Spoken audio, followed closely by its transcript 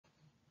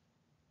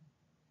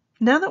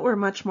Now that we're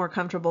much more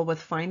comfortable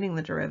with finding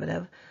the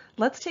derivative,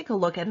 let's take a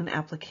look at an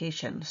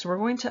application. So we're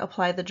going to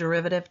apply the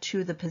derivative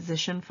to the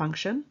position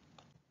function.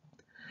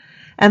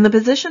 And the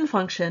position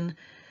function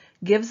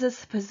gives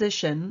us the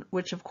position,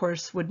 which of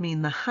course would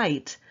mean the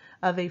height,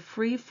 of a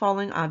free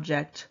falling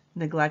object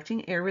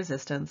neglecting air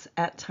resistance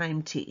at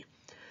time t.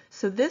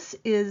 So this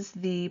is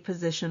the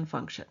position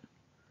function.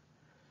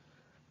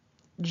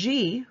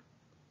 G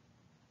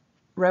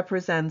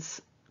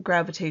represents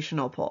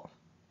gravitational pull.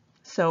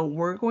 So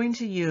we're going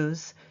to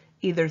use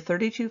either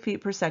 32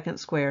 feet per second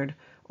squared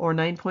or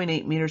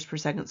 9.8 meters per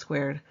second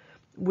squared.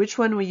 Which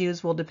one we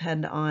use will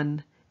depend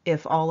on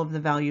if all of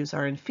the values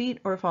are in feet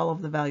or if all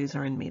of the values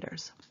are in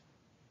meters.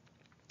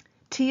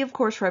 T, of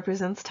course,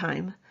 represents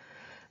time.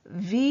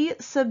 V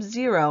sub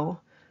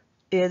 0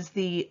 is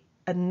the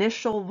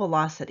initial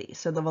velocity,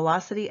 so the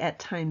velocity at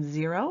time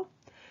 0,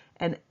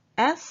 and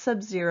S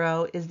sub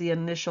 0 is the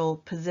initial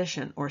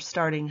position or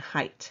starting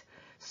height.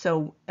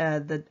 So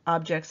the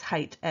object's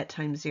height at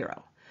time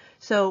 0.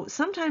 So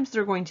sometimes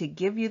they're going to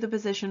give you the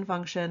position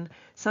function,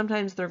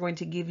 sometimes they're going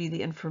to give you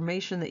the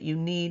information that you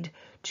need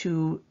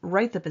to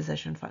write the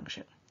position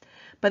function.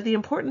 But the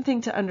important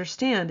thing to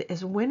understand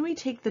is when we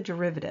take the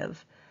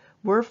derivative,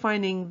 we're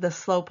finding the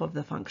slope of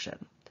the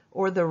function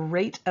or the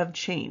rate of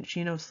change.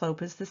 You know,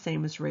 slope is the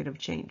same as rate of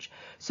change.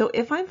 So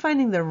if I'm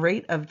finding the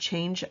rate of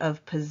change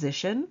of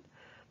position,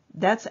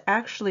 that's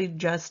actually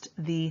just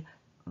the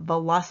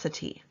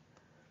velocity.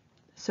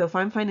 So if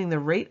I'm finding the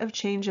rate of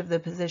change of the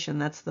position,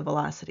 that's the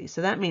velocity.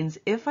 So that means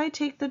if I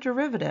take the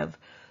derivative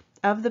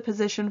of the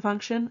position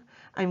function,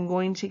 I'm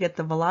going to get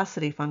the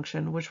velocity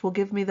function, which will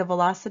give me the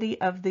velocity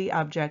of the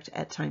object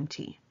at time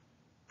t.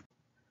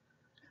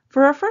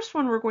 For our first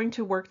one, we're going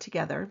to work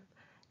together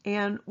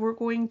and we're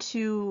going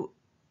to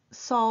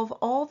solve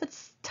all the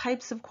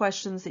types of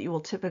questions that you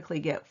will typically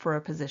get for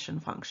a position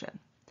function.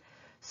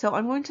 So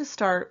I'm going to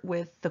start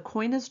with the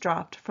coin is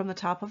dropped from the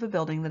top of a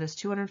building that is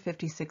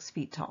 256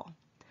 feet tall.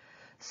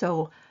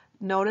 So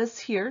notice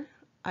here,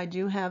 I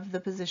do have the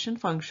position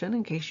function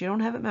in case you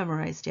don't have it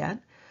memorized yet.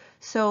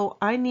 So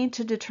I need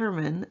to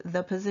determine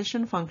the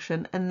position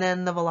function and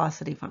then the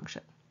velocity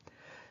function.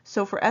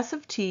 So for S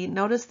of t,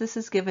 notice this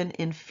is given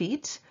in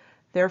feet.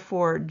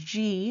 Therefore,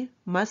 G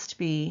must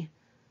be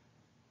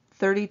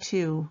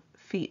 32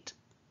 feet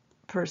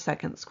per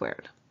second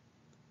squared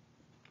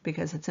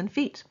because it's in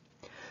feet.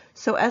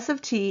 So S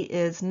of t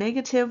is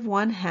negative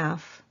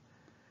 1/2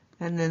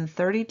 and then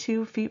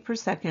 32 feet per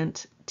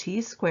second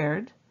t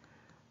squared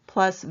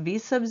plus v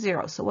sub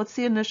 0. So what's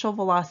the initial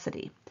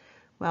velocity?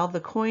 Well, the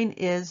coin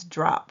is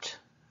dropped.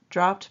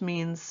 Dropped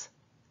means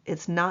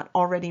it's not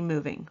already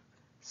moving.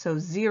 So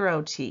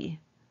 0t.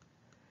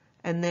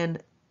 And then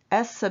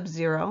S sub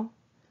 0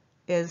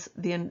 is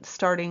the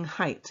starting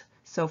height.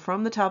 So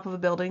from the top of a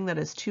building that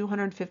is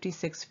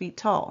 256 feet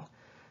tall.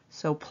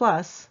 So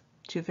plus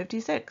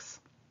 256.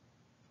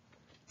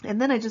 And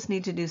then I just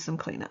need to do some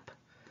cleanup.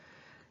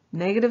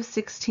 Negative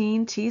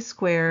 16 t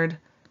squared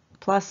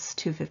plus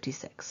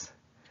 256.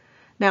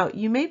 Now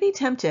you may be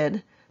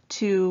tempted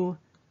to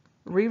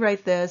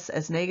rewrite this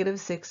as negative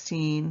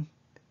 16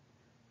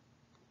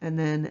 and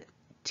then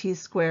t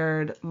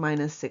squared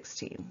minus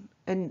 16.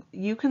 And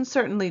you can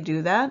certainly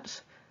do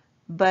that,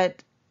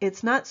 but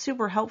it's not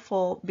super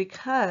helpful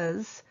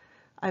because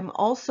I'm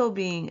also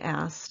being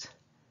asked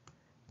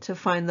to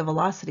find the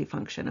velocity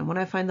function. And when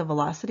I find the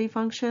velocity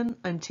function,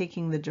 I'm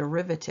taking the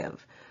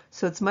derivative.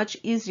 So it's much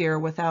easier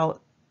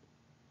without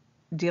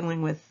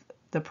dealing with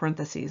the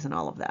parentheses and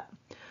all of that.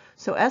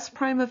 So S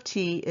prime of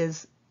t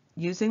is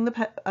using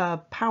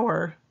the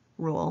power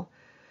rule,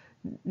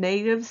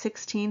 negative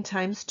 16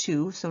 times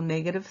 2, so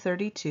negative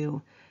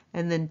 32,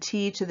 and then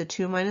t to the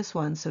 2 minus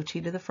 1, so t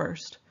to the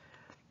first.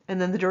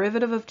 And then the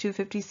derivative of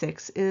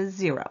 256 is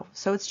 0.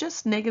 So it's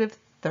just negative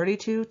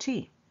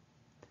 32t.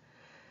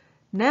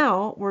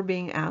 Now we're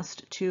being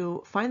asked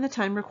to find the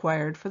time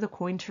required for the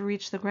coin to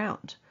reach the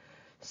ground.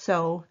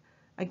 So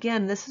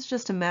again, this is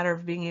just a matter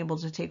of being able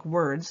to take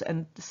words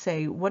and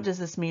say, what does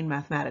this mean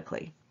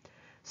mathematically?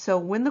 So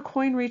when the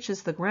coin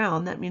reaches the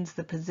ground, that means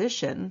the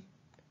position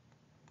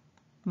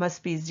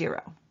must be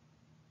 0.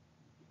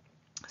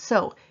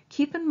 So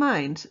keep in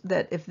mind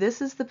that if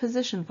this is the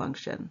position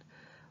function,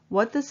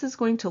 what this is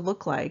going to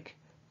look like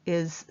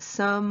is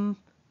some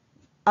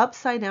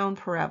upside down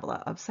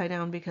parabola, upside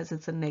down because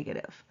it's a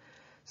negative.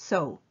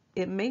 So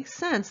it makes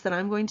sense that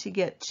I'm going to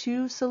get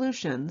two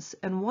solutions,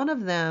 and one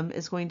of them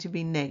is going to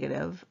be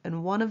negative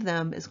and one of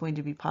them is going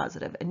to be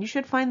positive. And you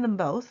should find them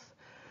both,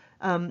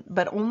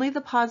 but only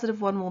the positive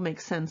one will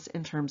make sense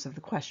in terms of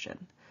the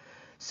question.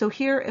 So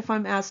here, if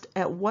I'm asked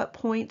at what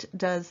point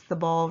does the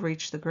ball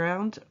reach the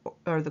ground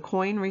or the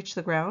coin reach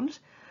the ground,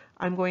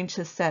 I'm going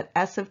to set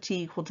S of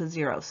t equal to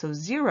 0. So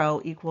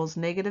 0 equals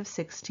negative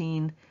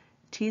 16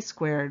 t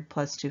squared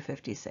plus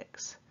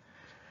 256.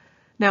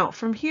 Now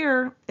from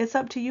here, it's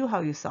up to you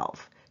how you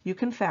solve. You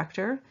can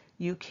factor,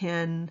 you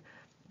can,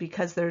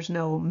 because there's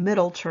no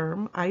middle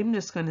term, I'm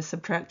just going to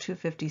subtract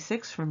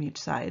 256 from each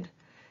side.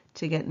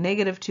 to get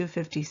negative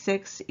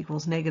 256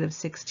 equals negative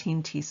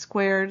 16t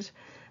squared.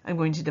 I'm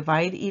going to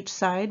divide each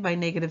side by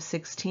negative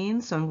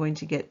 16, so I'm going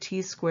to get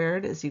t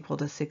squared is equal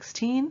to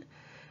 16.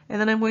 And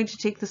then I'm going to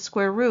take the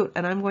square root,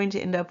 and I'm going to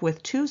end up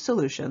with two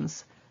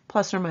solutions,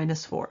 plus or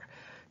minus 4.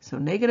 So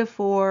negative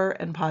 4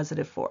 and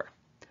positive 4.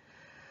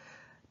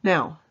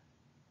 Now,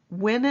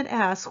 when it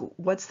asks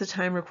what's the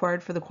time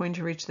required for the coin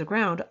to reach the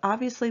ground,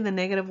 obviously the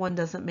negative one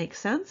doesn't make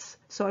sense,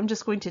 so I'm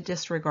just going to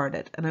disregard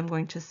it, and I'm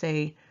going to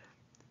say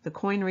the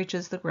coin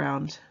reaches the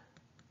ground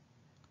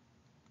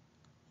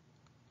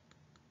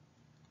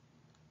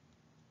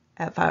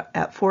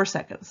at 4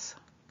 seconds.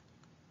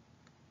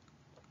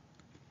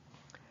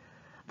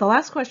 The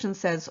last question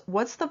says,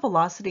 what's the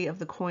velocity of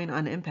the coin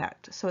on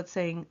impact? So it's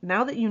saying,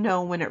 now that you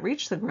know when it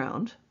reached the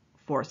ground,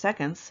 4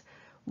 seconds,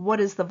 what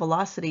is the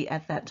velocity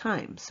at that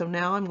time? So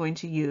now I'm going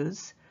to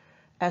use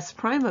s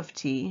prime of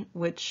t,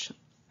 which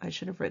I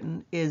should have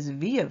written is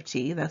v of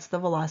t, that's the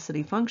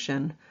velocity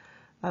function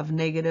of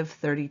negative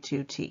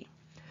 32t.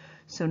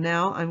 So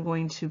now I'm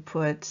going to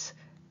put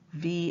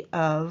v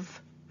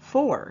of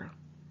 4,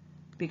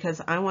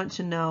 because I want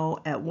to know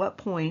at what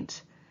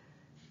point,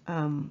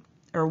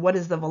 or what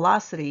is the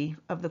velocity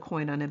of the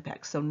coin on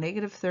impact. So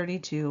negative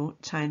 32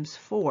 times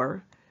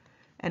 4,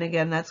 and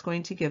again, that's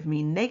going to give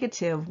me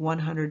negative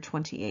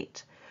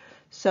 128.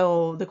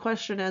 So the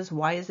question is,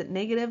 why is it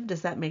negative?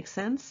 Does that make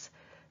sense?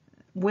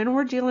 When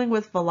we're dealing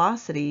with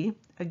velocity,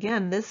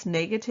 again, this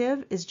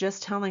negative is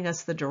just telling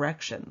us the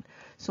direction.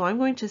 So I'm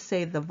going to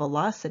say the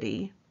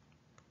velocity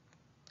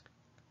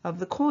of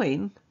the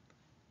coin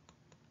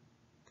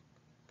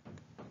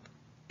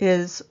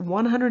is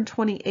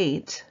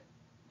 128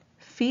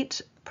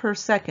 feet per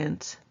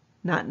second,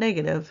 not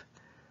negative,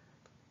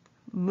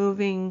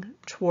 moving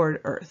toward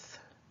Earth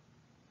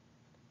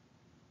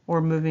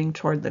or moving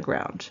toward the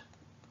ground.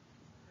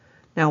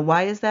 Now,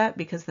 why is that?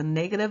 Because the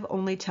negative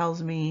only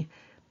tells me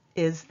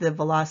is the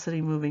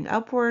velocity moving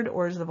upward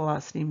or is the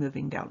velocity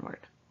moving downward.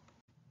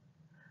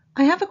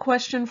 I have a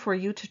question for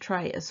you to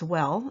try as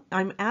well.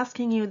 I'm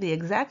asking you the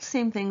exact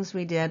same things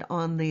we did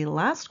on the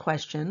last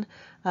question.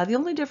 The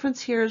only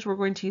difference here is we're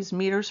going to use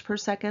meters per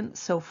second.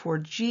 So for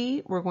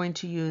G, we're going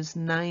to use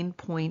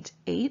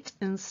 9.8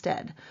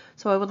 instead.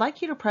 So I would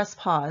like you to press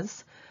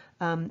pause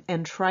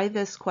and try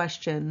this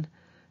question.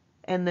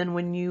 And then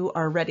when you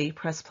are ready,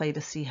 press play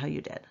to see how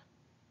you did.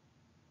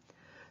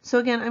 So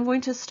again, I'm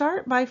going to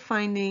start by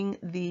finding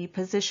the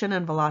position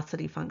and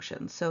velocity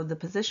function. So the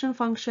position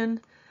function,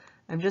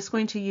 I'm just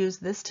going to use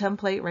this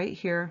template right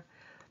here.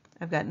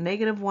 I've got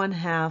negative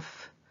 1/2.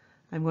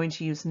 I'm going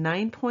to use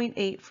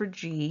 9.8 for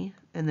g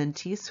and then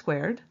t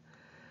squared.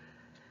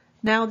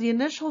 Now the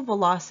initial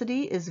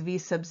velocity is v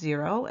sub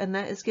 0, and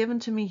that is given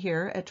to me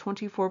here at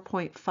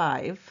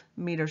 24.5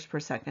 meters per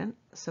second.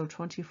 So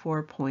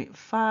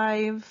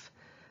 24.5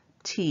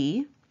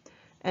 t.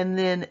 And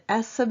then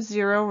s sub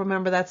 0,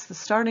 remember that's the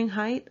starting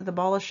height. The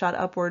ball is shot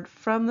upward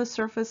from the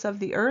surface of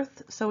the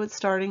Earth, so it's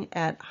starting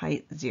at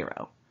height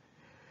 0.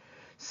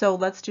 So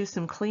let's do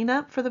some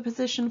cleanup for the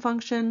position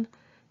function.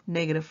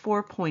 Negative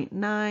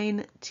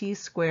 4.9 t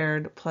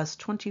squared plus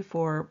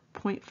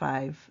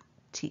 24.5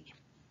 t.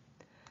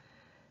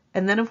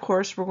 And then, of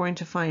course, we're going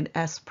to find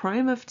s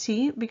prime of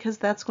t because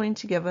that's going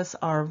to give us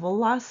our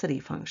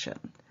velocity function.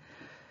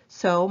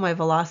 So my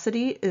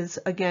velocity is,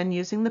 again,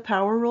 using the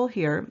power rule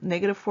here.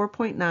 Negative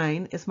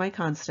 4.9 is my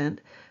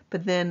constant,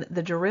 but then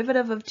the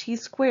derivative of t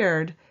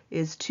squared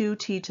is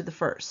 2t to the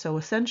first. So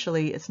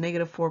essentially, it's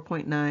negative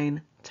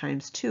 4.9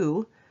 times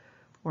 2,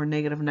 or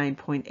negative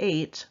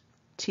 9.8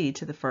 t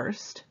to the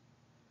first.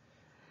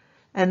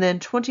 And then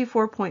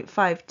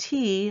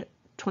 24.5t,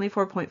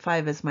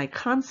 24.5 is my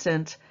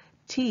constant.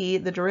 T,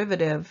 the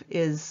derivative,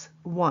 is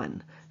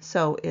 1.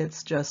 So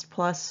it's just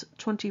plus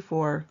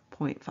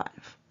 24.5.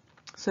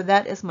 So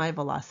that is my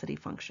velocity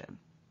function.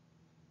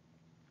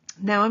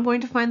 Now I'm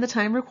going to find the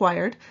time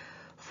required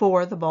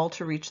for the ball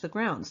to reach the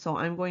ground. So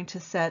I'm going to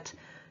set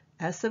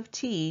s of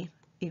t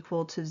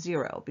equal to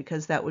 0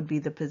 because that would be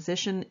the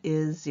position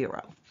is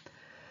 0.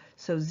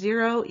 So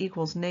 0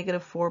 equals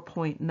negative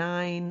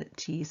 4.9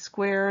 t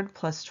squared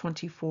plus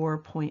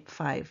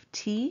 24.5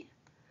 t.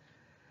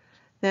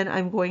 Then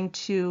I'm going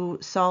to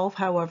solve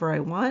however I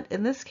want.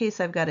 In this case,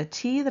 I've got a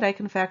t that I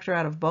can factor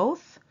out of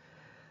both.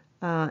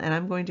 And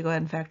I'm going to go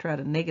ahead and factor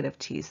out a negative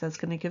t. So that's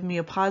going to give me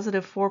a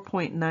positive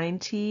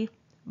 4.9t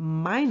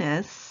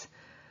minus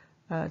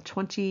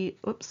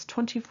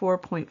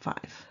 24.5.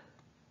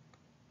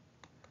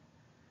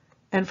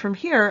 And from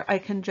here, I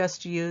can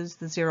just use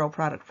the zero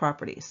product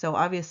property. So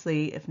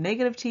obviously, if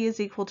negative t is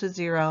equal to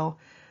 0,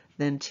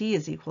 then t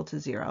is equal to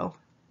 0.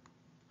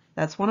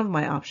 That's one of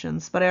my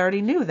options, but I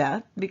already knew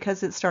that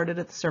because it started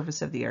at the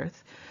surface of the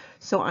Earth.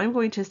 So I'm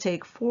going to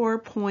take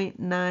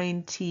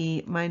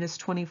 4.9t minus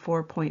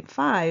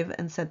 24.5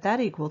 and set that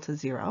equal to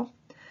 0.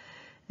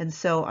 And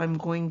so I'm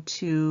going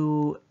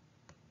to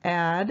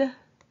add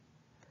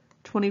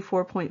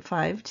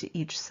 24.5 to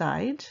each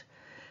side.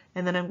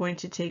 And then I'm going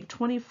to take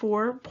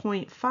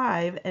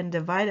 24.5 and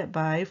divide it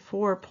by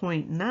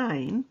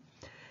 4.9.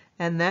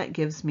 And that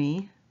gives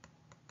me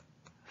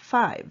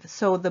 5.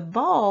 So the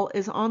ball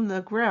is on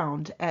the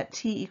ground at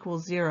t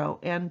equals 0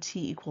 and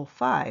t equal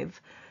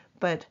 5,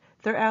 but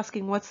they're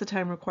asking what's the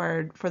time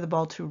required for the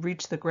ball to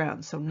reach the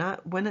ground. So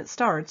not when it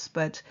starts,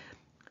 but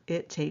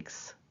it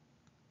takes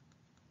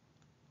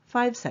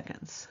 5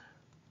 seconds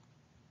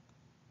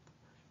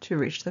to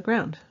reach the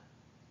ground.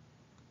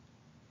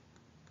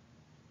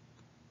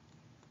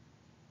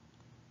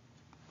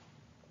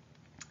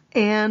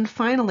 And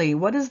finally,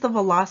 what is the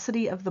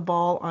velocity of the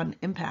ball on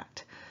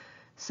impact?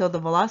 So the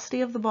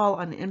velocity of the ball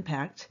on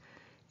impact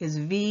is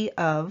v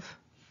of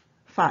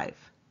 5.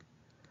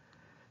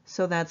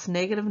 So that's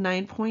negative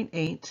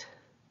 9.8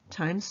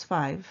 times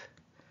 5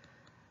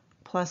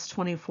 plus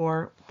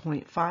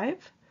 24.5.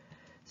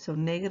 So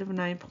negative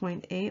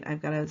 9.8,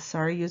 I've got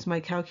to, use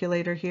my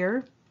calculator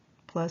here,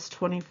 plus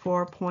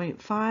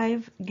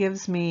 24.5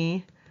 gives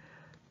me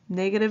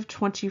negative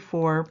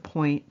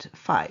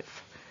 24.5.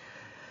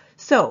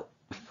 So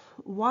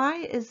why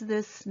is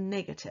this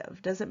negative?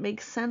 Does it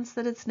make sense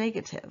that it's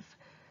negative?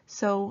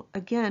 So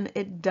again,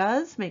 it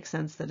does make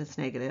sense that it's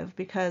negative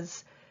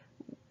because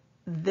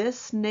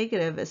this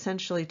negative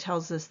essentially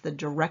tells us the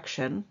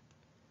direction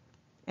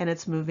and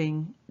it's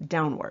moving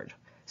downward.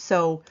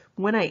 So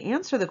when I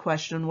answer the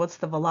question, what's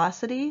the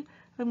velocity?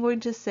 I'm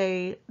going to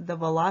say the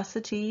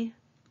velocity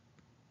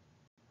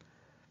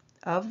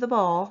of the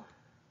ball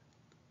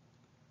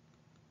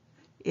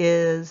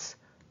is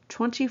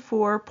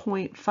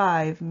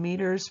 24.5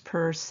 meters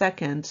per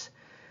second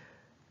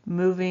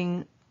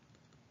moving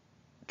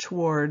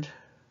toward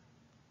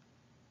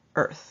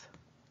Earth.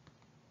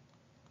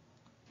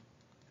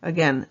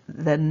 Again,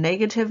 the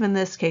negative in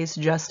this case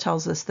just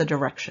tells us the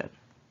direction.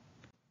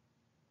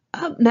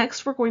 Up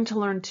next, we're going to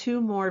learn two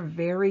more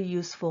very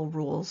useful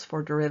rules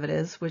for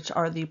derivatives, which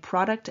are the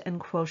product and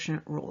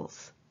quotient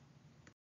rules.